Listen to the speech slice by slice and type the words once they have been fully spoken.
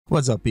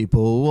What's up,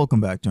 people?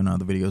 Welcome back to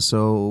another video.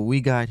 So we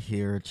got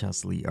here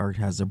Chesley Art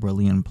has a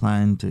brilliant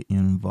plan to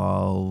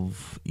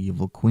involve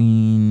Evil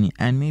Queen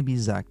and maybe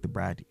Zac Da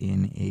Brat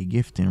in a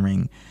gifting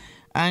ring.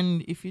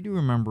 And if you do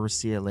remember,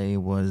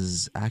 CLA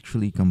was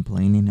actually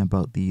complaining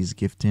about these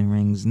gifting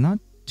rings not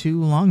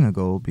too long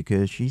ago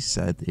because she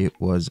said it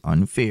was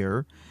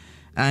unfair.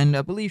 And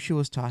I believe she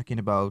was talking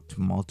about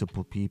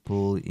multiple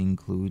people,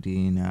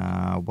 including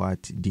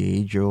what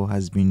Diageo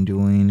has been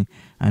doing,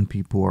 and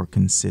people are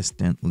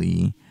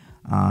consistently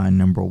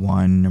number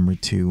one, number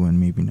two, and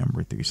maybe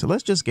number three. So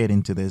let's just get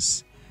into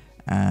this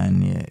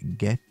and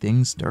get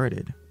things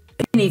started.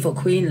 Evil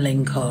Queen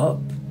link up,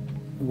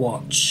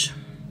 watch,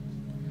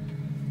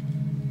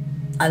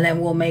 and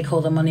then we'll make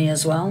all the money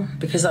as well,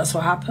 because that's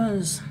what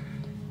happens.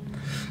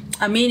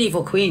 I mean,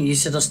 Evil Queen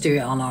used to just do it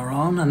on our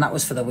own, and that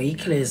was for the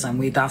weeklies, and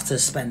we'd have to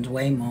spend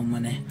way more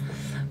money.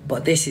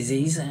 But this is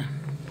easy.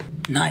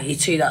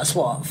 92, that's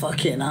what?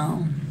 Fucking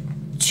hell.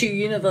 2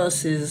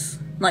 universes.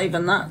 Not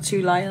even that,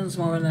 2 lions,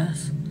 more or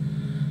less.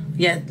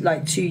 Yeah,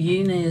 like 2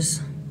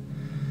 unis.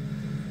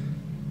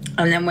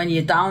 And then when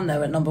you're down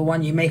there at number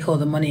 1, you make all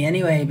the money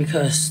anyway,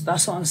 because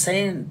that's what I'm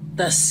saying.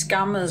 They're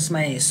scammers,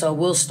 mate. So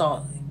we'll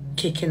start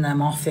kicking them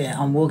off it,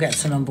 and we'll get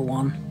to number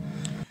 1.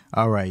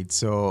 All right,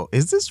 so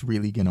is this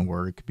really gonna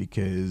work?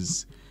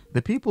 Because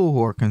the people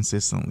who are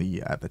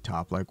consistently at the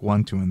top, like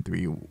 1, 2, and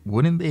 3,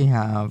 wouldn't they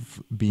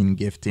have been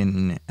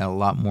gifting a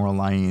lot more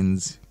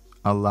lions,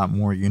 a lot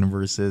more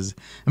universes?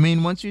 I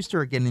mean, once you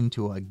start getting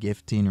into a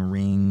gifting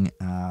ring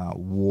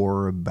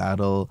war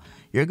battle,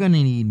 you're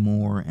gonna need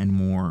more and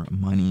more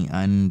money,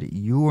 and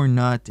you are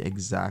not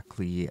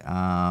exactly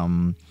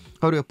how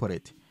do I put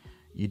it,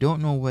 you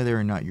don't know whether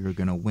or not you're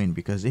gonna win,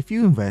 because if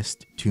you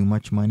invest too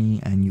much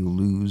money and you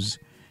lose,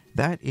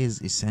 that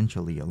is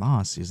essentially a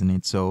loss, isn't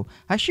it? So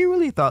has she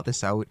really thought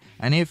this out?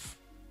 And if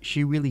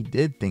she really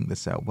did think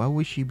this out, why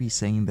would she be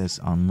saying this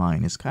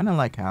online? It's kind of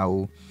like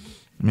how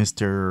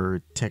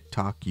Mr.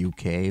 TikTok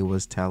UK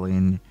was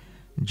telling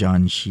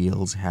John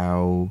Shields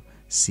how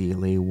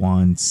CLA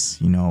wants,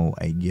 you know,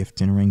 a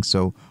gifting ring.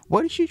 So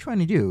what is she trying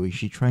to do? Is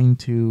she trying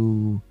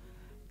to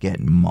get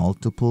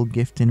multiple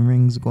gifting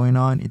rings going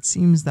on? It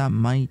seems that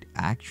might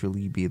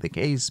actually be the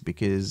case,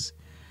 because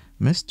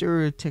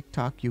Mr.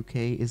 TikTok UK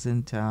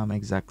isn't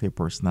exactly a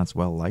person that's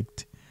well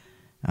liked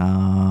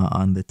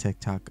on the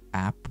TikTok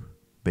app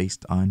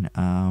based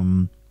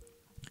on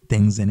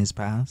things in his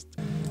past.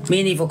 Me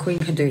and Evil Queen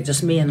can do it,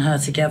 just me and her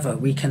together,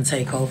 we can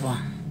take over.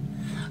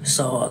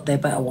 So they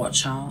better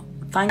watch out.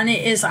 And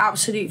it is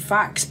absolute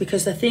facts,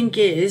 because the thing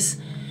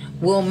is,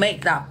 we'll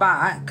make that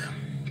back.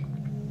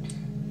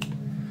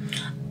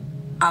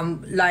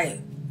 Like,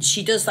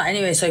 she does that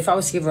anyway, so if I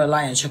was to give her a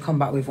lion, she'll come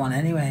back with one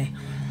anyway.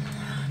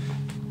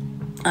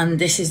 And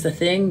this is the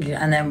thing,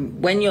 and then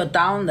when you're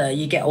down there,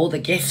 you get all the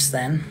gifts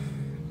then.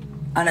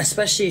 And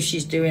especially if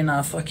she's doing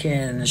her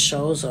fucking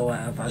shows or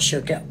whatever,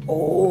 she'll get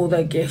all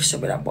the gifts. She'll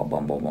be like, boom,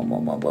 boom, boom, boom,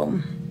 boom, boom,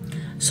 boom.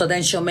 So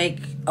then she'll make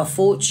a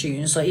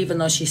fortune. So even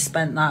though she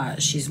spent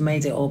that, she's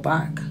made it all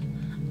back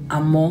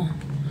and more.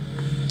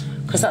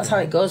 Because that's how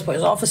it goes. But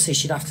obviously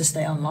she'd have to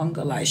stay on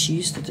longer like she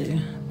used to do.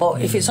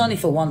 But if it's only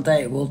for 1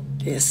 day,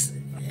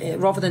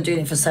 rather than doing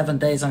it for 7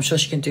 days, I'm sure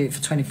she can do it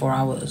for 24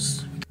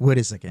 hours. Wait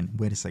a second.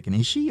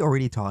 Is she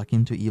already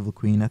talking to Evil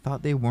Queen? I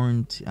thought they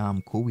weren't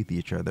cool with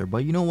each other.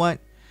 But you know what?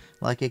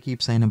 Like I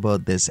keep saying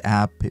about this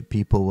app,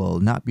 people will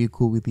not be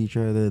cool with each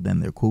other, then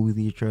they're cool with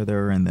each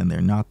other, and then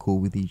they're not cool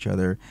with each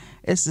other.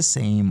 It's the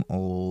same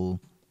old...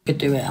 We could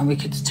do it, and we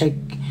could take...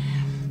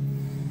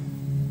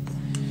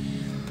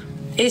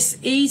 It's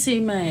easy,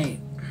 mate.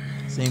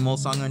 Same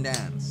old song and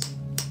dance.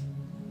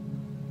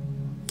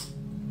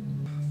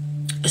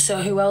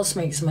 So who else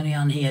makes money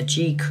on here?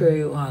 G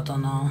Crew? I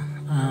don't know.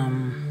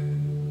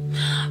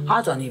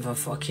 I don't even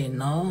fucking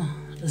know.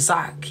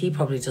 Zac, he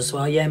probably does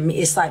well. Yeah,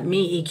 it's like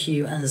me,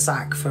 EQ, and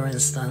Zac, for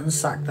instance.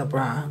 Zac Da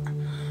Brat.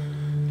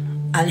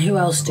 And who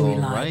else do we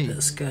like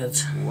that's good?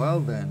 Well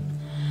then.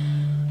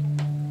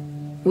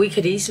 We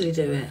could easily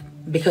do it.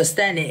 Because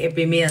then it'd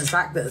be me and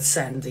Zac that'd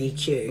send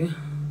EQ.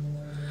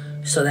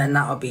 So then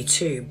that would be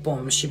 2.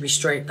 Boom, she'd be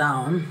straight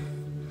down.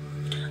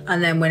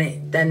 And then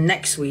then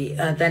next week,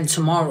 then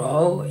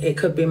tomorrow, it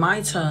could be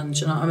my turn,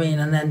 do you know what I mean?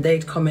 And then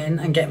they'd come in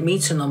and get me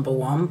to number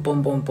 1,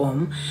 boom, boom,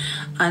 boom.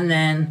 And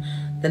then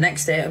the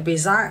next day it would be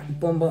Zac,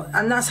 boom, boom.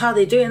 And that's how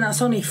they do it, and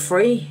that's only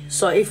free.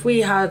 So if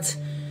we had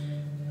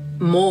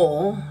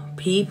more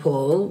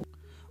people...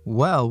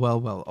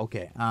 Well,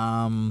 okay.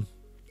 I'm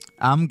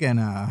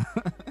gonna...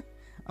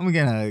 I'm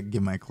gonna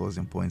give my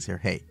closing points here.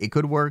 Hey, it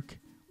could work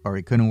or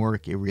it couldn't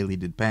work. It really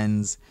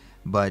depends.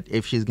 But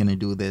if she's gonna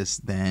do this,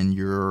 then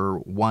you're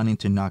wanting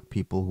to knock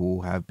people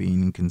who have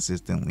been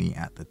consistently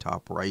at the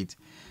top, right?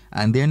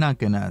 And they're not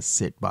gonna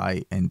sit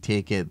by and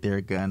take it.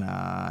 They're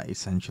gonna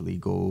essentially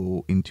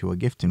go into a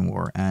gifting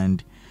war,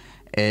 and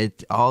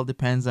it all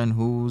depends on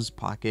whose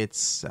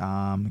pockets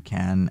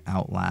can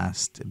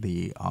outlast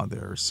the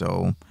other.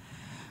 So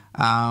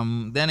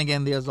Then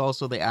again, there's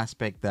also the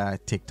aspect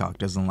that TikTok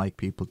doesn't like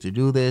people to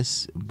do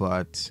this,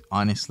 but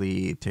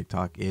honestly,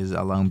 TikTok is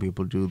allowing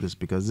people to do this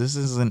because this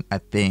isn't a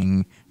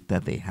thing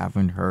that they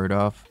haven't heard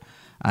of.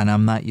 And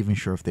I'm not even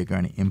sure if they're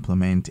going to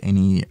implement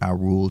any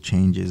rule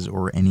changes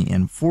or any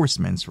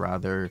enforcements,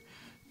 rather,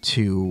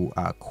 to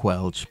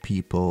quelch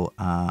people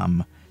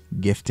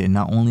gifting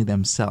not only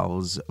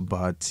themselves,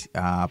 but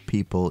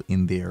people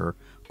in their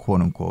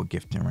quote unquote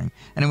gifting ring.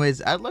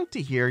 Anyways, I'd like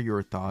to hear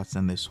your thoughts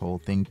on this whole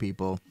thing,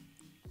 people.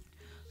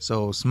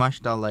 So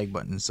smash that like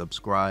button,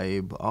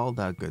 subscribe, all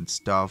that good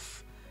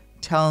stuff.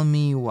 Tell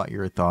me what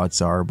your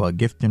thoughts are about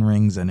gifting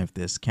rings and if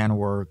this can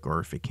work or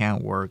if it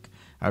can't work.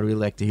 I'd really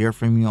like to hear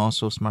from you.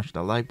 Also, smash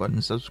that like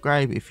button,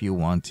 subscribe if you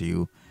want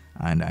to.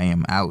 And I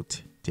am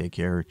out. Take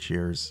care.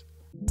 Cheers.